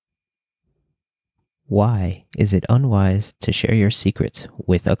Why is it unwise to share your secrets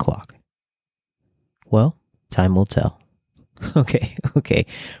with a clock? Well, time will tell. Okay.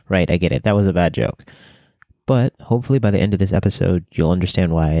 Right, I get it. That was a bad joke. But hopefully by the end of this episode, you'll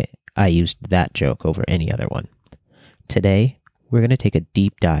understand why I used that joke over any other one. Today, we're going to take a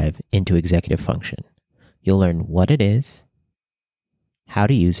deep dive into executive function. You'll learn what it is, how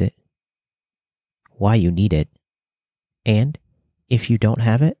to use it, why you need it, and if you don't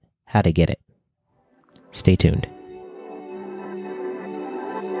have it, how to get it. Stay tuned.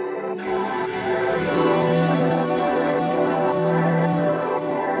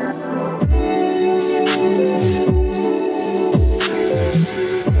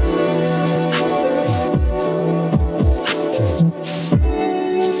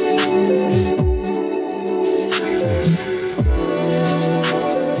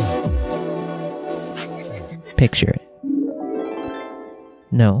 Picture it.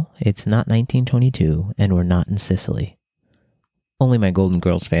 No, it's not 1922, and we're not in Sicily. Only my Golden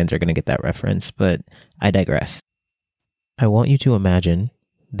Girls fans are going to get that reference, but I digress. I want you to imagine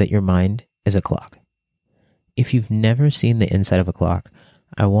that your mind is a clock. If you've never seen the inside of a clock,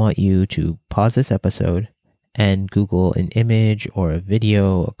 I want you to pause this episode and Google an image or a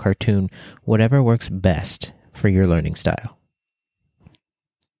video, a cartoon, whatever works best for your learning style.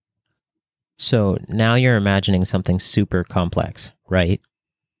 So now you're imagining something super complex, right?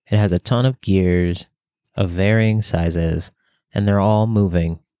 It has a ton of gears of varying sizes, and they're all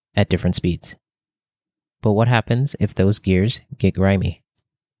moving at different speeds. But what happens if those gears get grimy?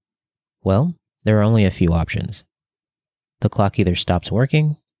 Well, there are only a few options. The clock either stops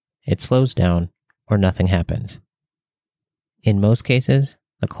working, it slows down, or nothing happens. In most cases,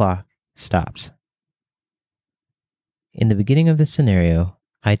 the clock stops. In the beginning of this scenario,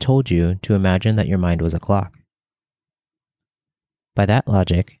 I told you to imagine that your mind was a clock. By that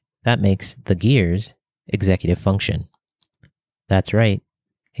logic, that makes the gears executive function. That's right.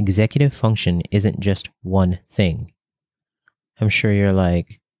 Executive function isn't just one thing. I'm sure you're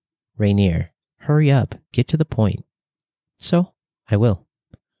like, Rainier, hurry up, get to the point. So, I will.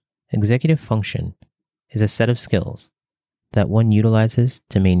 Executive function is a set of skills that one utilizes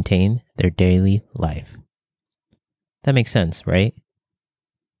to maintain their daily life. That makes sense, right?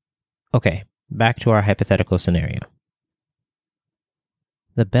 Okay, back to our hypothetical scenario.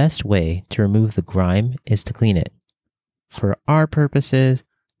 The best way to remove the grime is to clean it. For our purposes,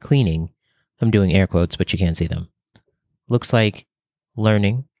 cleaning, I'm doing air quotes, but you can't see them, looks like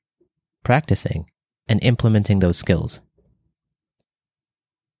learning, practicing, and implementing those skills.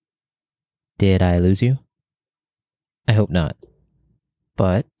 Did I lose you? I hope not.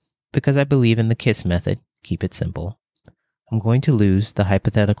 But because I believe in the KISS method, keep it simple, I'm going to lose the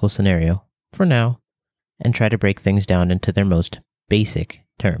hypothetical scenario for now and try to break things down into their most basic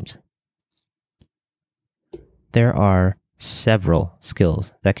terms. There are several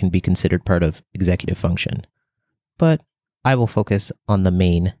skills that can be considered part of executive function, but I will focus on the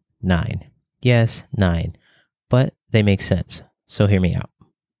main 9. Yes, 9, but they make sense, so hear me out.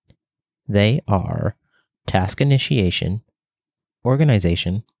 They are task initiation,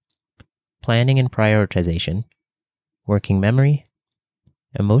 organization, planning and prioritization, working memory,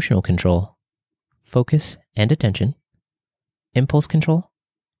 emotional control, focus and attention, impulse control,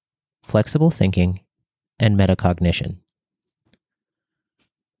 flexible thinking, and metacognition.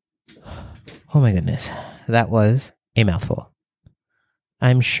 Oh my goodness, that was a mouthful.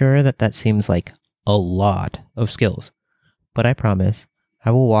 I'm sure that seems like a lot of skills, but I promise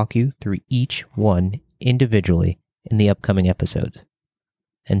I will walk you through each one individually in the upcoming episodes.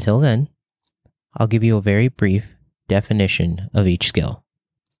 Until then, I'll give you a very brief definition of each skill.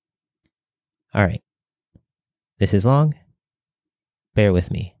 All right, this is long. Bear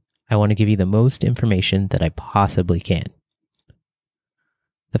with me. I want to give you the most information that I possibly can.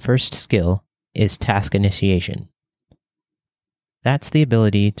 The first skill is task initiation. That's the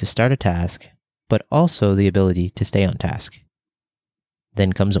ability to start a task, but also the ability to stay on task.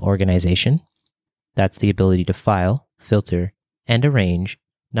 Then comes organization. That's the ability to file, filter, and arrange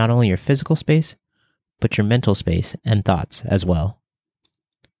not only your physical space, but your mental space and thoughts as well.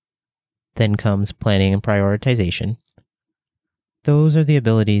 Then comes planning and prioritization. Those are the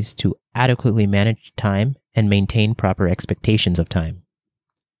abilities to adequately manage time and maintain proper expectations of time.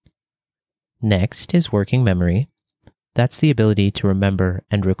 Next is working memory. That's the ability to remember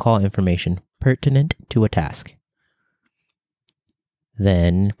and recall information pertinent to a task.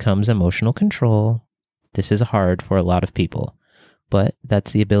 Then comes emotional control. This is hard for a lot of people, but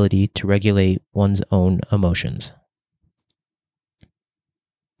that's the ability to regulate one's own emotions.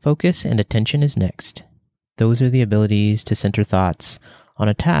 Focus and attention is next. Those are the abilities to center thoughts on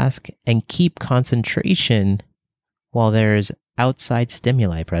a task and keep concentration while there's outside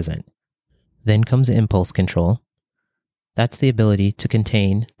stimuli present. Then comes impulse control. That's the ability to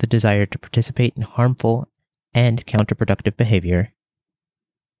contain the desire to participate in harmful and counterproductive behavior.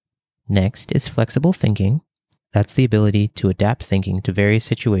 Next is flexible thinking. That's the ability to adapt thinking to various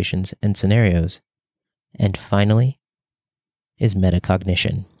situations and scenarios. And finally is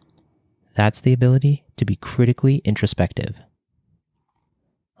metacognition. That's the ability to be critically introspective.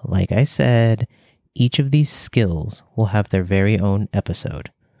 Like I said, each of these skills will have their very own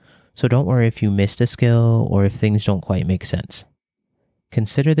episode. So don't worry if you missed a skill or if things don't quite make sense.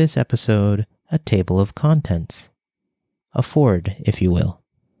 Consider this episode a table of contents. A Ford, if you will.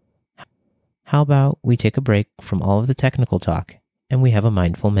 How about we take a break from all of the technical talk and we have a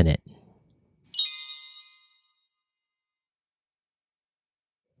mindful minute?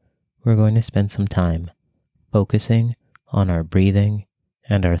 We're going to spend some time focusing on our breathing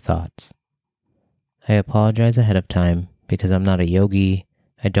and our thoughts. I apologize ahead of time because I'm not a yogi,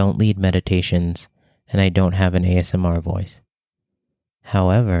 I don't lead meditations, and I don't have an ASMR voice.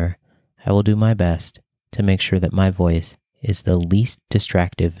 However, I will do my best to make sure that my voice is the least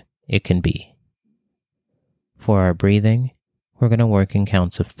distractive it can be. For our breathing, we're going to work in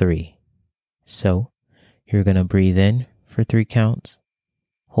counts of 3. So, you're going to breathe in for 3 counts,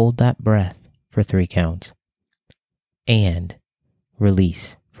 hold that breath for 3 counts, and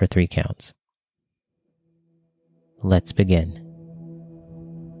release for 3 counts. Let's begin.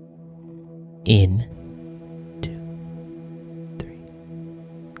 In, 2,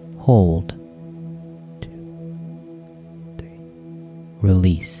 3. Hold, 2, 3.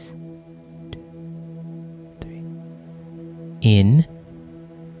 Release, 2, 3. In,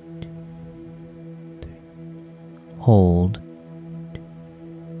 2, 3. Hold, 2,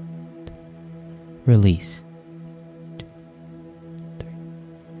 3. Release, 2, 3.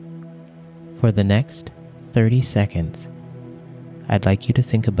 For the next 30 seconds, I'd like you to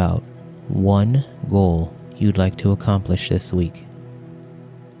think about one goal you'd like to accomplish this week.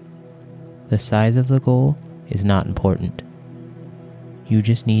 The size of the goal is not important. You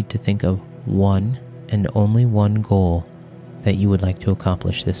just need to think of one and only one goal that you would like to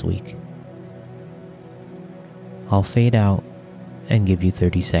accomplish this week. I'll fade out and give you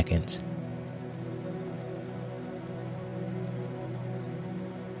 30 seconds.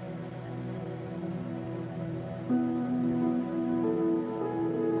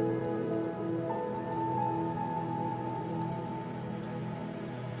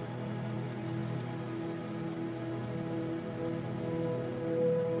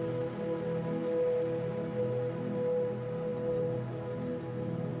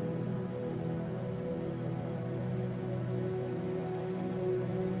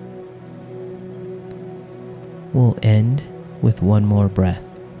 We'll end with one more breath.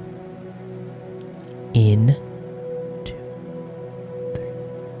 In, 2,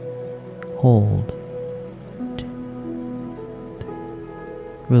 3. Hold, 2, 3.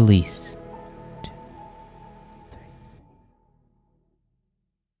 Release, 2, 3.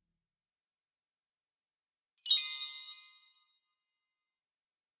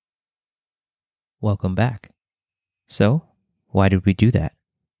 Welcome back. So, why did we do that?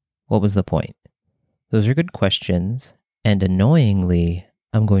 What was the point? Those are good questions, and annoyingly,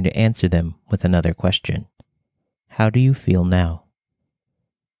 I'm going to answer them with another question. How do you feel now?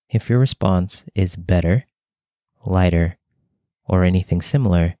 If your response is better, lighter, or anything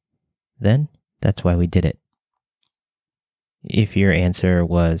similar, then that's why we did it. If your answer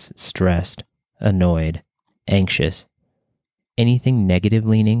was stressed, annoyed, anxious, anything negative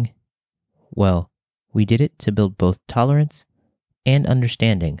leaning, well, we did it to build both tolerance and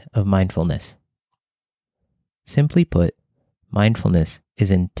understanding of mindfulness. Simply put, mindfulness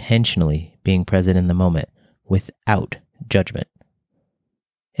is intentionally being present in the moment without judgment.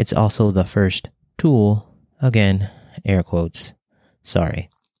 It's also the first tool, again, air quotes, sorry.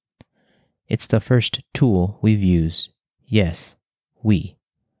 It's the first tool we've used, yes, we.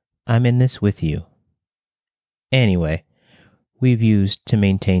 I'm in this with you. Anyway, we've used to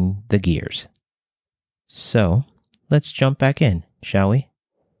maintain the gears. So, let's jump back in, shall we?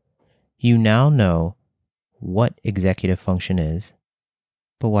 You now know what executive function is,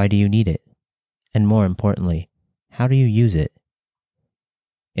 but why do you need it? And more importantly, how do you use it?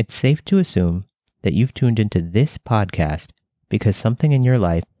 It's safe to assume that you've tuned into this podcast because something in your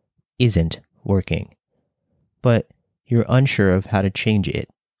life isn't working, but you're unsure of how to change it.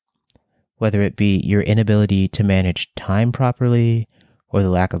 Whether it be your inability to manage time properly or the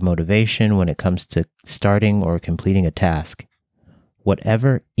lack of motivation when it comes to starting or completing a task.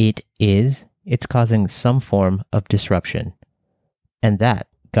 Whatever it is, it's causing some form of disruption. And that,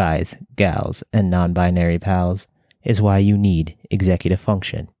 guys, gals, and non-binary pals, is why you need executive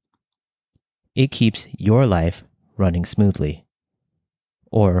function. It keeps your life running smoothly.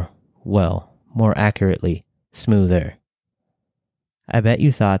 Or, well, more accurately, smoother. I bet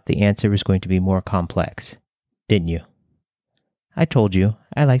you thought the answer was going to be more complex, didn't you? I told you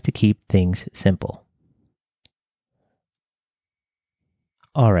I like to keep things simple.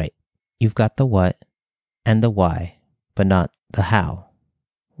 All right, you've got the what and the why, but not the how.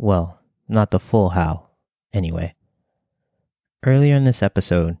 Well, not the full how, anyway. Earlier in this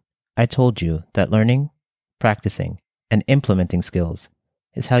episode, I told you that learning, practicing, and implementing skills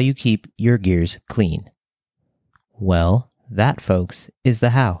is how you keep your gears clean. Well, that, folks, is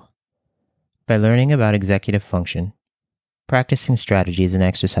the how. By learning about executive function, practicing strategies and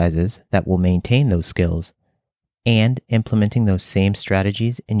exercises that will maintain those skills, and implementing those same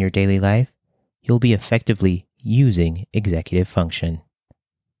strategies in your daily life, you'll be effectively using executive function.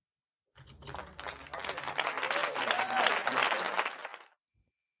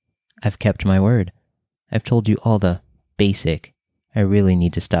 I've kept my word. I've told you all the basic. I really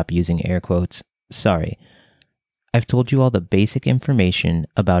need to stop using air quotes. Sorry. I've told you all the basic information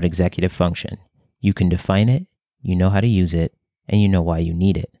about executive function. You can define it, you know how to use it, and you know why you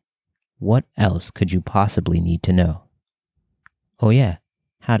need it. What else could you possibly need to know? Oh yeah,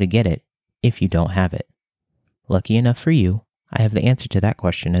 how to get it if you don't have it. Lucky enough for you, I have the answer to that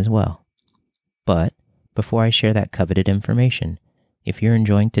question as well. But before I share that coveted information, if you're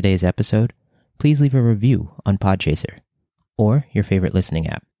enjoying today's episode, please leave a review on Podchaser or your favorite listening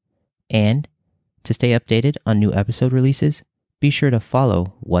app. And to stay updated on new episode releases, be sure to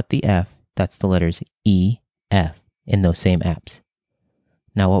follow What the F, that's the letters EF, in those same apps.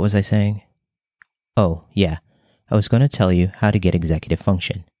 Now, what was I saying? Oh, yeah, I was going to tell you how to get executive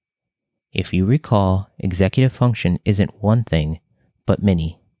function. If you recall, executive function isn't one thing, but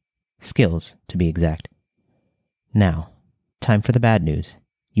many. Skills, to be exact. Now, time for the bad news.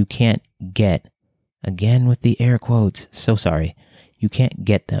 You can't get, again with the air quotes, so sorry, you can't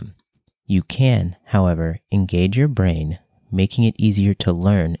get them. You can, however, engage your brain, making it easier to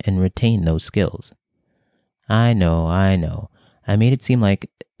learn and retain those skills. I know. I made it seem like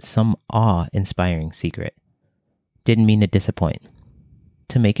some awe-inspiring secret. Didn't mean to disappoint.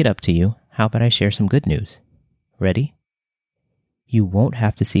 To make it up to you, how about I share some good news? Ready? You won't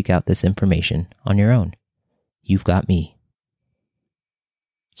have to seek out this information on your own. You've got me.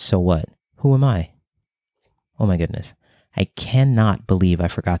 So what? Who am I? Oh my goodness. I cannot believe I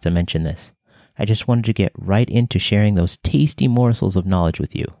forgot to mention this. I just wanted to get right into sharing those tasty morsels of knowledge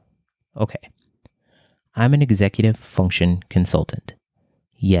with you. Okay. I'm an executive function consultant.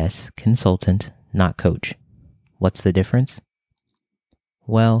 Yes, consultant, not coach. What's the difference?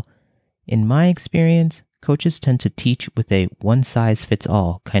 Well, in my experience, coaches tend to teach with a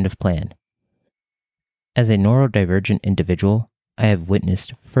one-size-fits-all kind of plan. As a neurodivergent individual, I have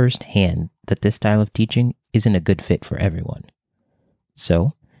witnessed firsthand that this style of teaching isn't a good fit for everyone.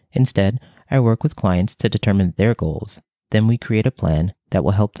 So, instead, I work with clients to determine their goals. Then we create a plan that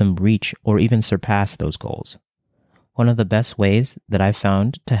will help them reach or even surpass those goals. One of the best ways that I've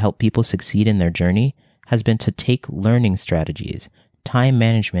found to help people succeed in their journey has been to take learning strategies, time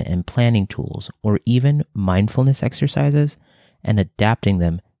management and planning tools, or even mindfulness exercises and adapting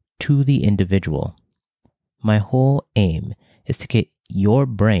them to the individual. My whole aim is to get your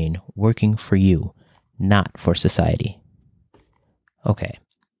brain working for you, not for society. Okay,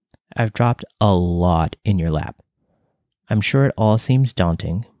 I've dropped a lot in your lap. I'm sure it all seems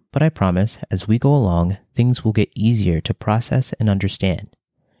daunting, but I promise as we go along, things will get easier to process and understand.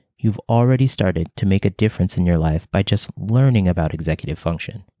 You've already started to make a difference in your life by just learning about executive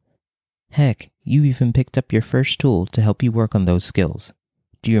function. Heck, you even picked up your first tool to help you work on those skills.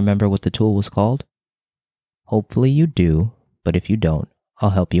 Do you remember what the tool was called? Hopefully you do, but if you don't,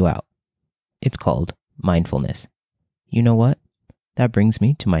 I'll help you out. It's called mindfulness. You know what? That brings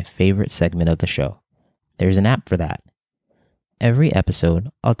me to my favorite segment of the show. There's an app for that. Every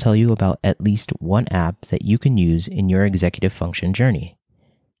episode, I'll tell you about at least one app that you can use in your executive function journey.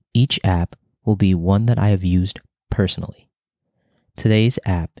 Each app will be one that I have used personally. Today's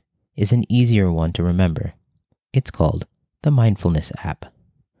app is an easier one to remember. It's called the Mindfulness app.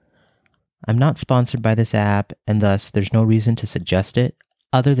 I'm not sponsored by this app, and thus there's no reason to suggest it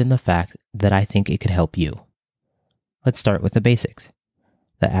other than the fact that I think it could help you. Let's start with the basics.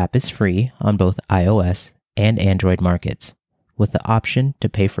 The app is free on both iOS and Android markets, with the option to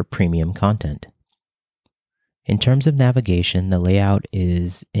pay for premium content. In terms of navigation, the layout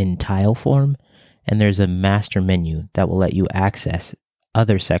is in tile form, and there's a master menu that will let you access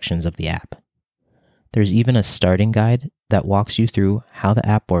other sections of the app. There's even a starting guide that walks you through how the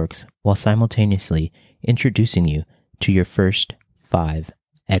app works while simultaneously introducing you to your first 5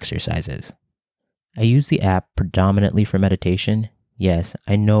 exercises. I use the app predominantly for meditation. Yes,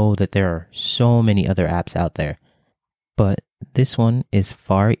 I know that there are so many other apps out there, but this one is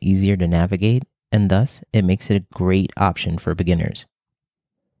far easier to navigate, and thus it makes it a great option for beginners.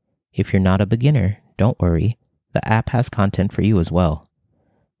 If you're not a beginner, don't worry, the app has content for you as well.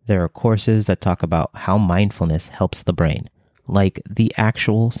 There are courses that talk about how mindfulness helps the brain, like the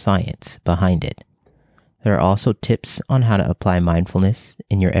actual science behind it. There are also tips on how to apply mindfulness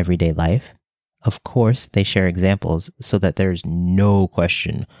in your everyday life. Of course, they share examples so that there's no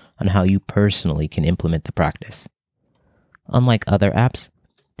question on how you personally can implement the practice. Unlike other apps,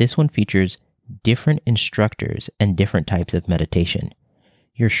 this one features different instructors and different types of meditation.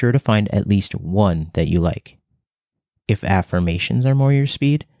 You're sure to find at least one that you like. If affirmations are more your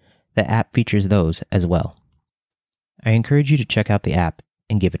speed, the app features those as well. I encourage you to check out the app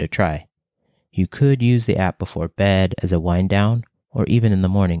and give it a try. You could use the app before bed as a wind down, or even in the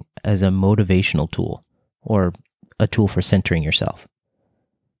morning as a motivational tool, or a tool for centering yourself.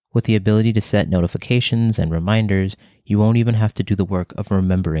 With the ability to set notifications and reminders, you won't even have to do the work of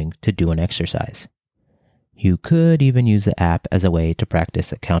remembering to do an exercise. You could even use the app as a way to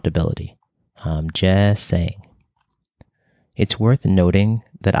practice accountability. I'm just saying. It's worth noting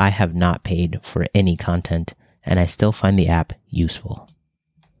that I have not paid for any content, and I still find the app useful.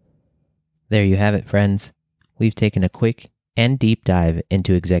 There you have it, friends. We've taken a quick and deep dive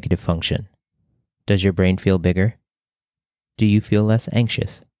into executive function. Does your brain feel bigger? Do you feel less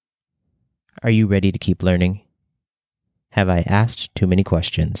anxious? Are you ready to keep learning? Have I asked too many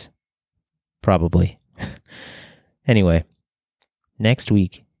questions? Probably. Anyway, next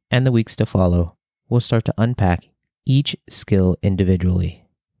week and the weeks to follow, we'll start to unpack each skill individually.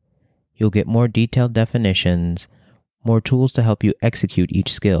 You'll get more detailed definitions, more tools to help you execute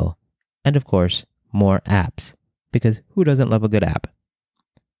each skill, and of course, more apps, because who doesn't love a good app?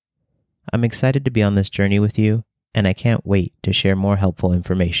 I'm excited to be on this journey with you, and I can't wait to share more helpful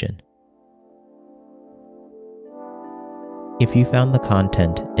information. If you found the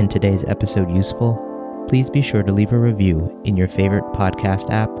content in today's episode useful, please be sure to leave a review in your favorite podcast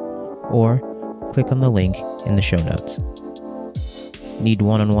app or click on the link in the show notes. Need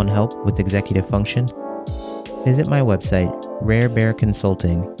one-on-one help with executive function? Visit my website, Rare Bear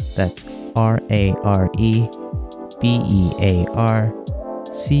Consulting, that's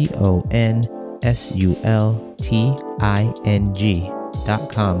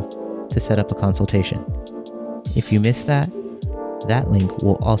RareBearConsulting.com to set up a consultation. If you missed that link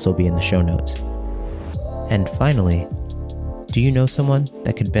will also be in the show notes. And finally, do you know someone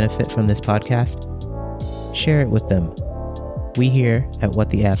that could benefit from this podcast? Share it with them. We here at What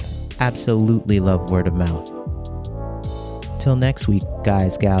the F absolutely love word of mouth. Till next week,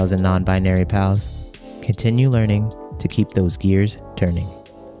 guys, gals, and non-binary pals, continue learning to keep those gears turning.